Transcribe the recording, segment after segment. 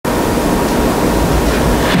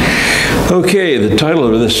Okay, the title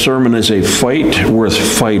of this sermon is A Fight Worth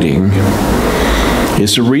Fighting.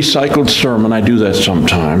 It's a recycled sermon. I do that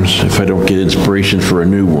sometimes if I don't get inspiration for a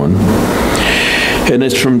new one. And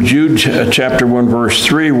it's from Jude chapter 1, verse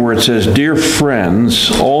 3, where it says, "Dear friends,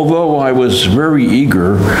 although I was very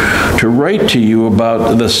eager to write to you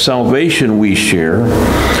about the salvation we share,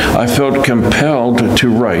 I felt compelled to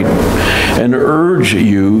write and urge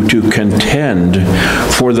you to contend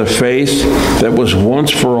for the faith that was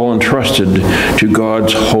once for all entrusted to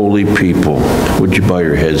God's holy people." Would you bow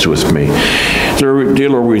your heads with me? Dear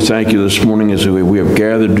Lord, we thank you this morning as we have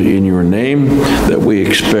gathered in your name, that we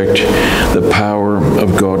expect the power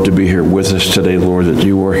of God to be here with us today, Lord, that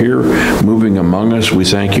you are here moving among us. We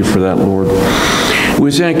thank you for that, Lord.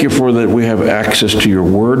 We thank you for that we have access to your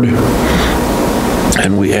word,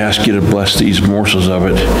 and we ask you to bless these morsels of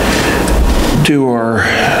it to our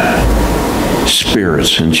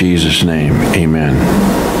spirits. In Jesus' name, amen.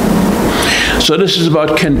 So this is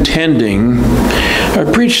about contending. I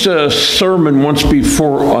preached a sermon once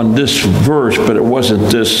before on this verse, but it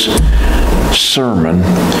wasn't this sermon.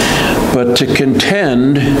 But to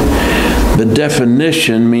contend, the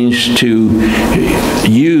definition means to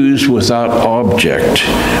use without object,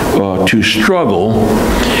 to struggle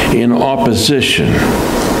in opposition.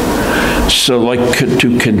 So like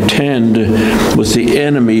to contend with the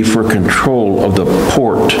enemy for control of the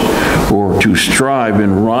port, or to strive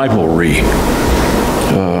in rivalry,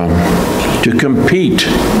 to compete,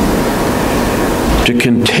 to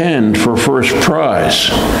contend for first prize,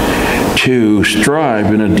 to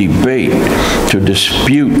strive in a debate, to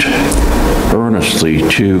dispute earnestly,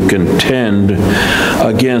 to contend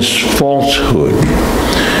against falsehood.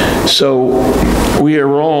 So we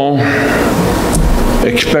are all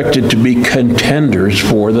expected to be contenders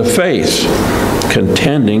for the faith,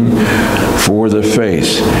 contending for the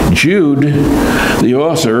faith. Jude, the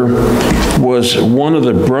author, was one of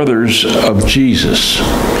the brothers of Jesus.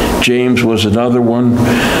 James was another one.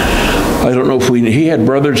 I don't know if he had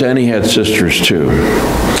brothers and he had sisters too.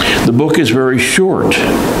 The book is very short.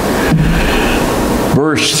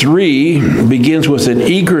 Verse 3 begins with an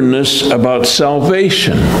eagerness about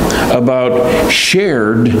salvation, about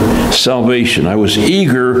shared salvation. I was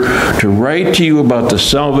eager to write to you about the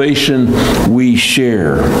salvation we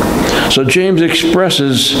share. So James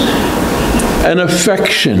expresses an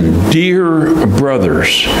affection, dear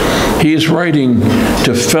brothers. He is writing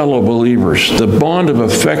to fellow believers. The bond of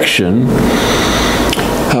affection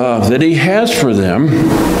that he has for them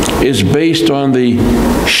is based on the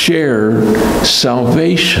shared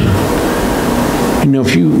salvation. You know,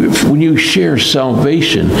 when you share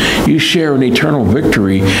salvation, you share an eternal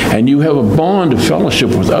victory, and you have a bond of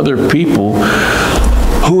fellowship with other people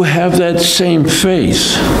who have that same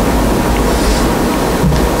faith.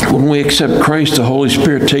 When we accept Christ, the Holy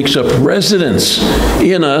Spirit takes up residence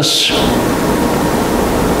in us,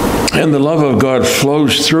 and the love of God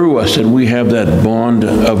flows through us, and we have that bond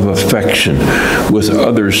of affection with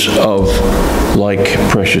others of like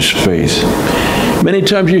precious faith. Many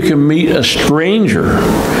times you can meet a stranger,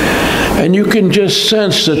 and you can just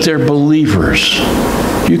sense that they're believers.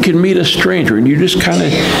 You can meet a stranger, and you just kind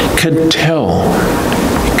of can tell.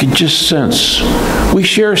 You can just sense. We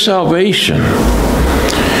share salvation.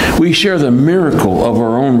 We share the miracle of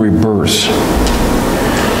our own rebirth.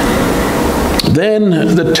 Then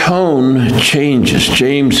the tone changes.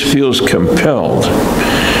 James feels compelled.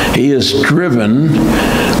 He is driven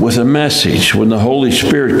with a message. When the Holy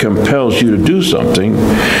Spirit compels you to do something,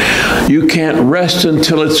 you can't rest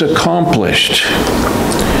until it's accomplished.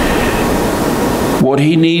 What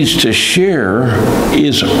he needs to share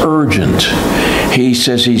is urgent. He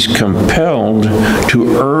says he's compelled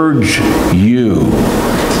to urge you.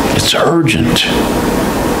 It's urgent.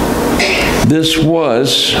 This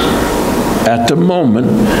was, at the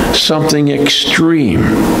moment, something extreme.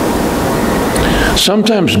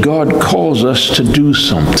 Sometimes God calls us to do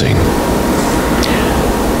something.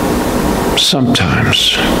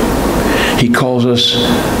 Sometimes he calls us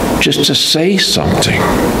just to say something.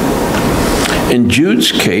 In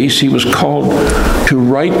Jude's case, he was called to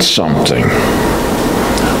write something.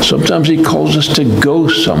 Sometimes he calls us to go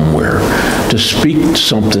somewhere, to speak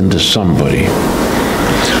something to somebody.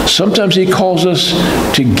 Sometimes he calls us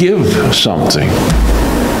to give something,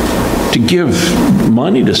 to give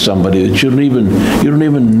money to somebody that you don't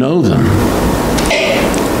even know them.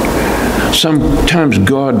 Sometimes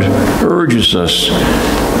God urges us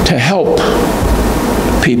to help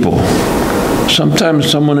people. Sometimes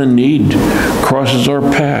someone in need crosses our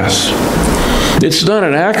path. It's not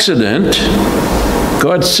an accident.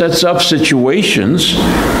 God sets up situations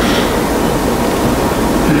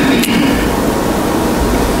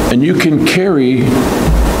and you can carry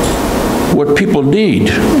what people need.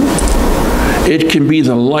 It can be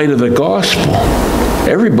the light of the gospel.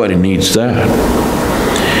 Everybody needs that.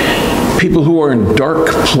 People who are in dark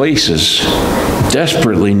places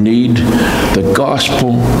desperately need the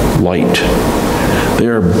gospel light. They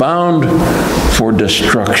are bound for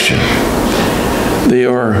destruction. They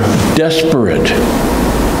are desperate.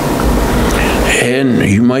 And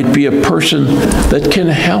you might be a person that can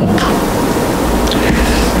help.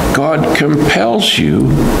 God compels you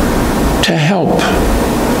to help.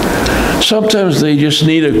 Sometimes they just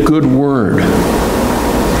need a good word.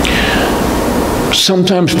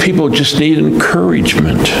 Sometimes people just need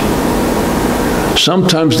encouragement.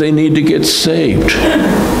 Sometimes they need to get saved.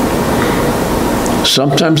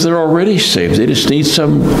 Sometimes they're already saved. They just need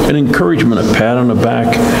an encouragement, a pat on the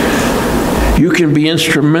back. You can be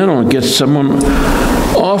instrumental and get someone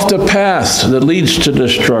off the path that leads to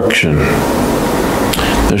destruction.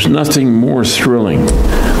 There's nothing more thrilling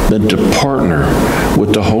than to partner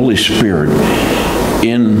with the Holy Spirit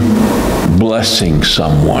in blessing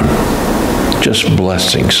someone. Just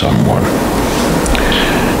blessing someone.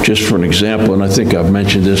 Just for an example, and I think I've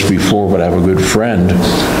mentioned this before, but I have a good friend,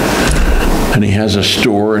 and he has a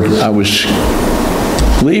store, and I was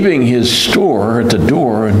leaving his store at the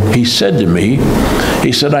door, and he said to me,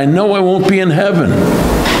 he said, "I know I won't be in heaven."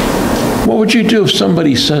 What would you do if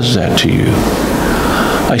somebody says that to you?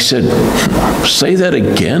 I said, "Say that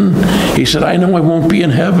again?" He said, "I know I won't be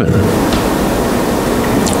in heaven."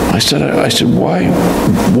 I said, why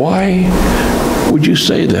would you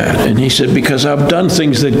say that? And he said, "Because I've done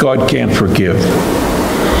things that God can't forgive."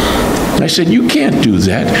 I said, "You can't do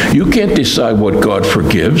that. You can't decide what God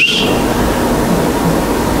forgives."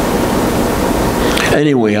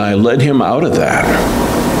 Anyway, I led him out of that.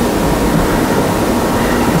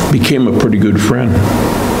 Became a pretty good friend.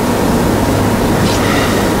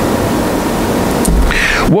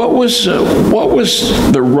 What was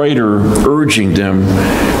the writer urging them?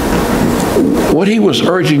 What he was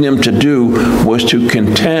urging them to do was to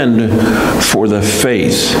contend for the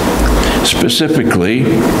faith. Specifically,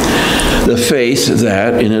 the faith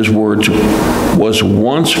that, in his words, was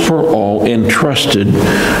once for all entrusted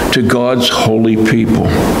to God's holy people.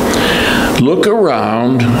 Look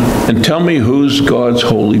around and tell me who's God's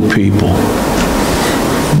holy people.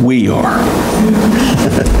 We are.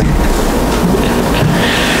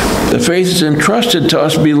 The faith is entrusted to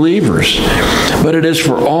us believers, but it is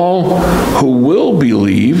for all who will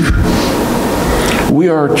believe. We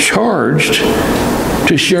are charged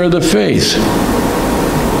to share the faith.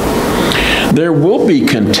 There will be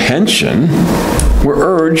contention. We're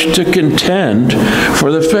urged to contend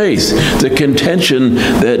for the faith. The contention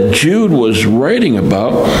that Jude was writing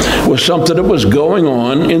about was something that was going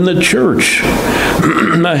on in the church.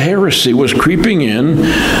 A heresy was creeping in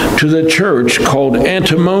to the church called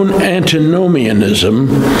antinomianism.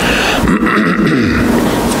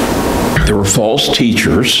 There were false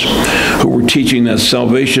teachers who were teaching that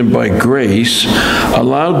salvation by grace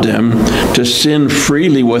allowed them to sin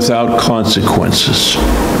freely without consequences.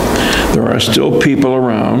 There are still people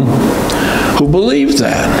around who believe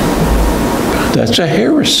that. That's a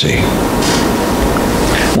heresy.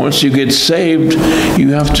 Once you get saved,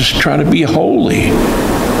 you have to try to be holy.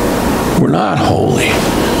 We're not holy,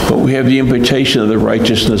 but we have the imputation of the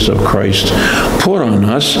righteousness of Christ put on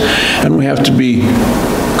us, and we have to be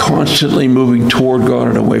constantly moving toward God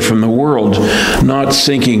and away from the world, not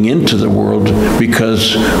sinking into the world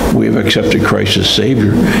because we have accepted Christ as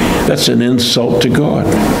Savior. That's an insult to God.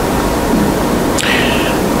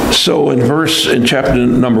 So in chapter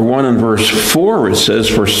number 1 and verse 4, it says,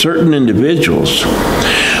 "For certain individuals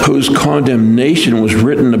whose condemnation was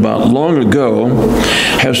written about long ago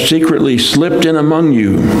have secretly slipped in among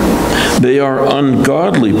you. They are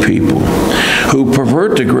ungodly people who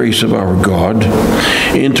pervert the grace of our God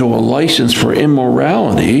into a license for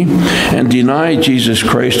immorality and deny Jesus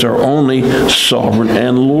Christ, our only sovereign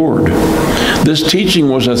and Lord." This teaching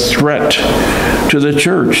was a threat to the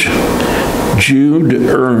church. Jude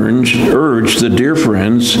urged the dear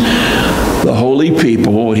friends, the holy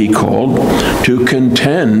people, what he called, to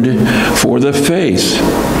contend for the faith.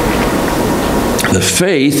 The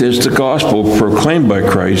faith is the gospel proclaimed by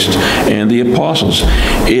Christ and the apostles.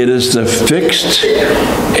 It is the fixed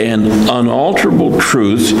and unalterable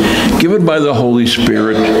truth given by the Holy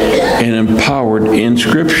Spirit and empowered in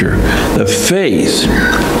Scripture. The faith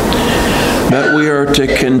that we are to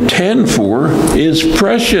contend for is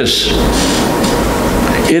precious.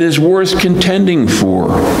 It is worth contending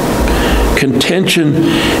for. Contention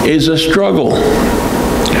is a struggle.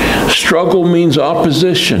 Struggle means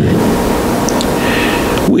opposition.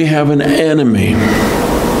 We have an enemy.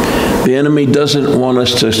 The enemy doesn't want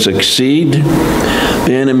us to succeed.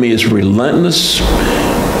 The enemy is relentless.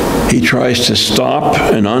 He tries to stop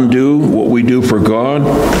and undo what we do for God.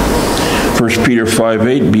 1 Peter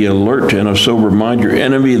 5:8, be alert and of sober mind. Your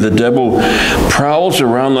enemy, the devil, prowls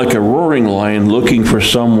around like a roaring lion looking for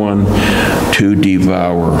someone to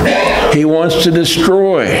devour. He wants to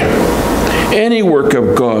destroy any work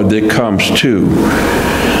of God that comes to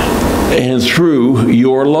and through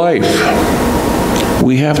your life.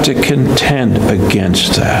 We have to contend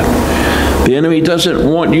against that. The enemy doesn't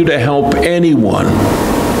want you to help anyone.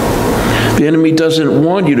 The enemy doesn't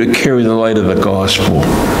want you to carry the light of the gospel.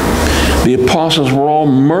 The apostles were all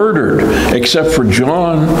murdered except for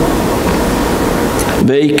John.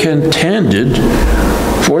 They contended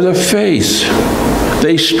for the faith.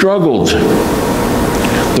 They struggled.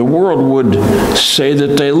 The world would say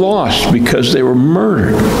that they lost because they were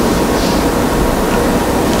murdered.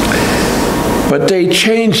 But they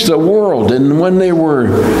changed the world, and when they were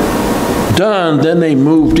done, then they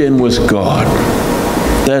moved in with God.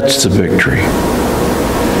 That's the victory.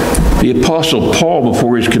 The Apostle Paul,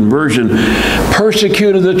 before his conversion,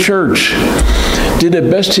 persecuted the church, did the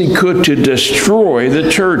best he could to destroy the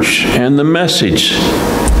church and the message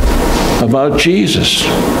about Jesus.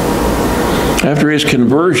 After his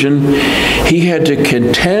conversion, he had to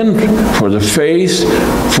contend for the faith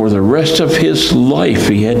for the rest of his life.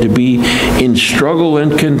 He had to be in struggle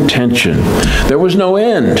and contention. There was no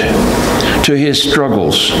end to his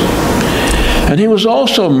struggles. And he was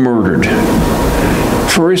also murdered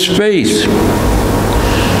for his faith.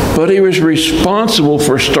 But he was responsible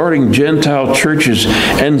for starting Gentile churches,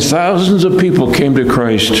 and thousands of people came to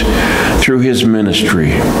Christ through his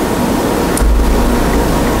ministry.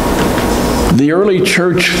 The early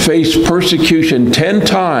church faced persecution 10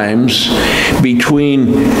 times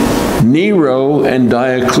between Nero and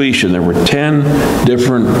Diocletian. There were 10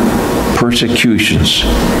 different persecutions.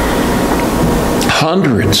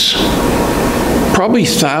 Hundreds, probably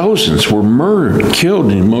thousands, were murdered,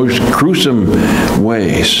 killed in most gruesome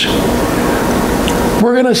ways.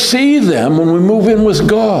 We're going to see them when we move in with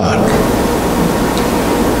God.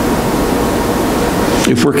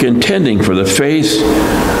 If we're contending for the faith,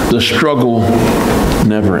 the struggle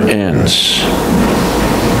never ends.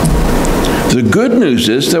 The good news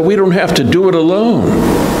is that we don't have to do it alone.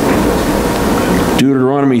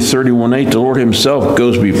 Deuteronomy 31:8, the Lord himself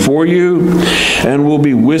goes before you and will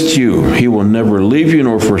be with you. He will never leave you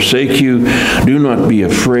nor forsake you. Do not be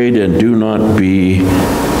afraid and do not be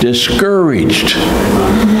discouraged.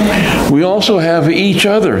 We also have each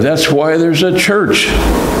other. That's why there's a church.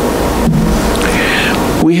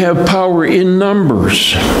 We have power in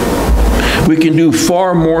numbers. We can do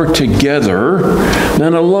far more together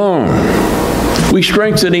than alone. We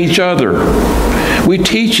strengthen each other. We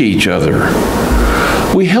teach each other.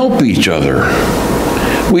 We help each other.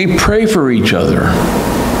 We pray for each other.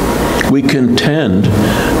 We contend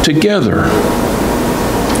together.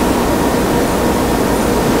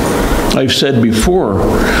 I've said before,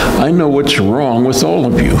 I know what's wrong with all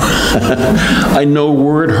of you. I know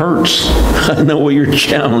where it hurts. I know what your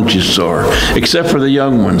challenges are, except for the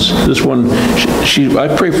young ones. This one,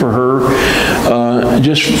 I pray for her,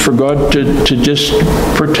 just for God to just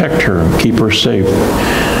protect her and keep her safe.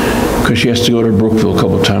 Because she has to go to Brookville a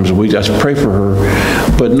couple of times a week. I pray for her,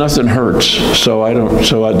 but nothing hurts. So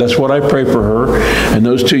that's what I pray for her. And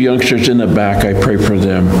those two youngsters in the back, I pray for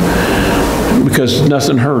them. Because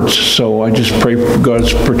nothing hurts, so I just pray for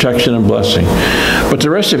God's protection and blessing. But the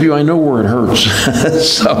rest of you, I know where it hurts.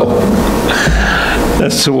 So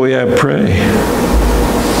that's the way I pray.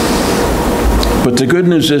 But the good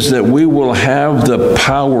news is that we will have the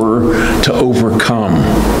power to overcome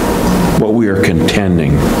what we are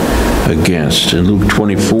contending against. In Luke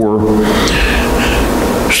 24,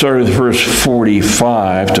 started with verse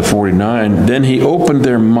 45 to 49, then he opened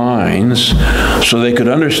their minds so they could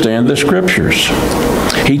understand the scriptures.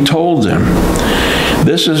 He told them,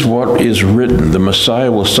 this is what is written, the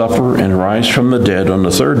Messiah will suffer and rise from the dead on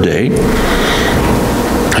the third day,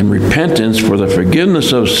 and repentance for the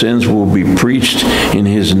forgiveness of sins will be preached in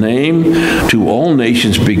his name to all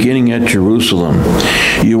nations beginning at Jerusalem.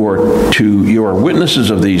 You are witnesses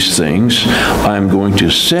of these things. I am going to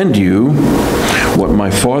send you what my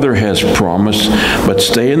Father has promised, but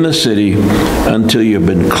stay in the city until you have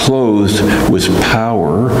been clothed with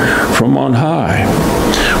power from on high.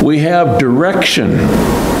 We have direction.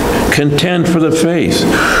 Contend for the faith.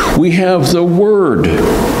 We have the Word.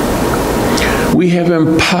 We have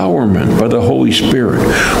empowerment by the Holy Spirit.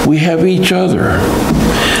 We have each other.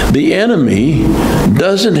 The enemy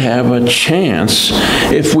doesn't have a chance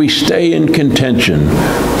if we stay in contention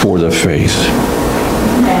for the faith.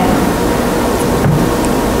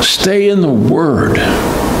 Stay in the Word.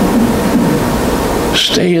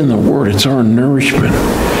 Stay in the Word. It's our nourishment.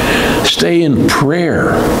 Stay in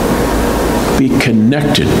prayer. Be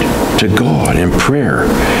connected to God in prayer.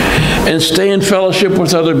 And stay in fellowship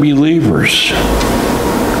with other believers.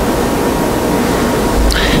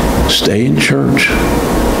 Stay in church.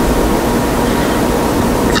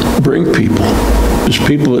 Bring people. There's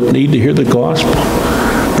people that need to hear the gospel.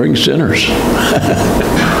 Bring sinners.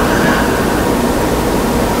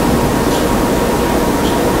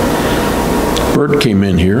 Bert came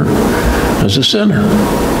in here as a sinner.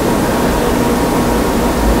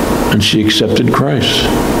 And she accepted Christ.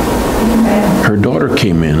 Her daughter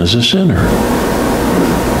came in as a sinner.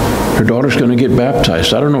 Her daughter's going to get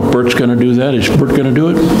baptized. I don't know if Bert's going to do that. Is Bert going to do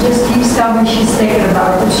it? She just keeps telling me she's thinking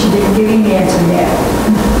about it, but she didn't give me an answer yet.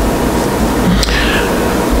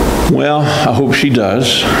 Well, I hope she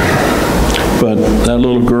does. But that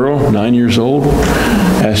little girl, 9 years old,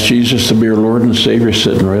 asked Jesus to be her Lord and Savior,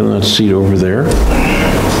 sitting right on that seat over there.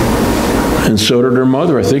 And so did her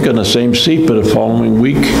mother, I think, on the same seat, but the following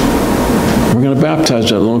week, we're going to baptize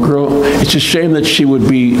that little girl. It's a shame that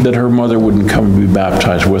that her mother wouldn't come and be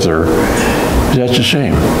baptized with her. That's a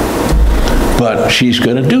shame. But she's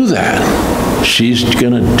going to do that. She's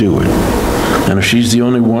going to do it. And if she's the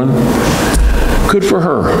only one, good for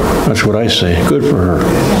her. That's what I say. Good for her.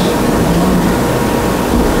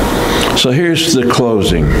 So here's the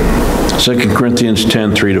closing. 2 Corinthians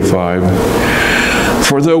 10, 3-5.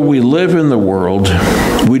 For though we live in the world,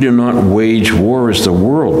 we do not wage war as the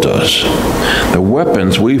world does. The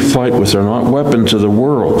weapons we fight with are not weapons of the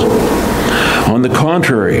world. On the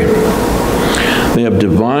contrary, they have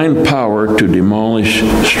divine power to demolish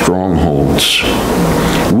strongholds.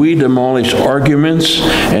 We demolish arguments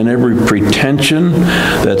and every pretension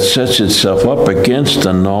that sets itself up against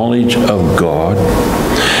the knowledge of God.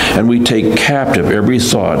 And we take captive every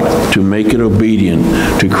thought to make it obedient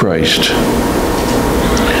to Christ.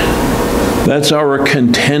 That's our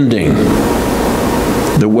contending.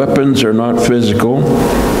 The weapons are not physical,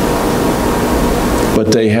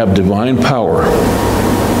 but they have divine power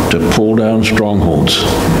to pull down strongholds.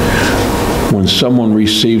 When someone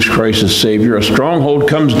receives Christ as Savior, a stronghold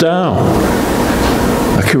comes down.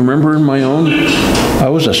 I can remember in my own, I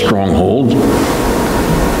was a stronghold.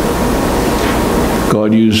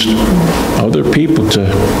 God used other people to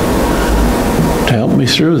help me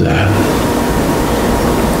through that.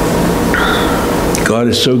 God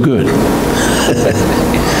is so good.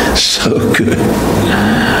 So good.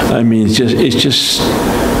 I mean, it's just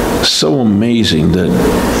so amazing that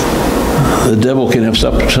the devil can have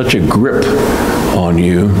such a grip on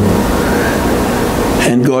you,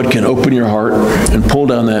 and God can open your heart and pull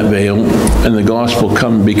down that veil, and the gospel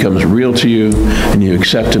becomes real to you, and you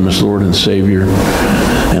accept Him as Lord and Savior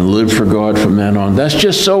and live for God from then on. That's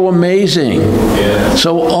just so amazing. Yeah.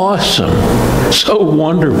 So awesome. So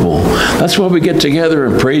wonderful. That's why we get together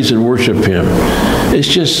and praise and worship Him. It's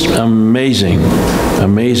just amazing.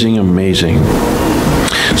 Amazing, amazing.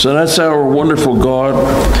 So that's our wonderful God.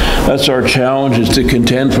 That's our challenge, is to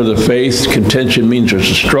contend for the faith. Contention means there's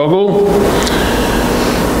a struggle.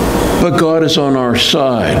 But God is on our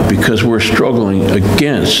side because we're struggling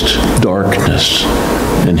against darkness,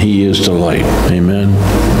 and He is the light. Amen.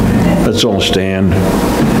 Let's all stand.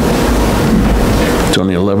 It's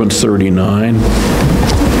only 11:39.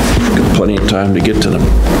 Got plenty of time to get to the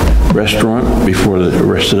restaurant before the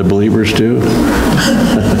rest of the believers do.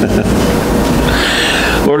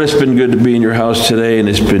 Lord, it's been good to be in your house today, and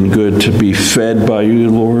it's been good to be fed by you,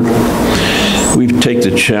 Lord. We take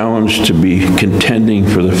the challenge to be contending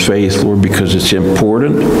for the faith, Lord, because it's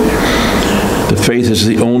important. The faith is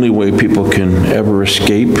the only way people can ever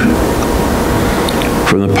escape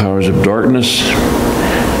from the powers of darkness,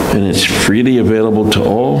 and it's freely available to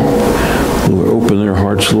all who open their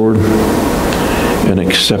hearts, Lord, and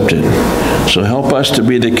accept it. So help us to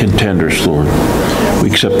be the contenders, Lord. We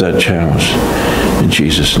accept that challenge. In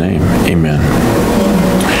Jesus' name, amen.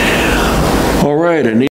 All right.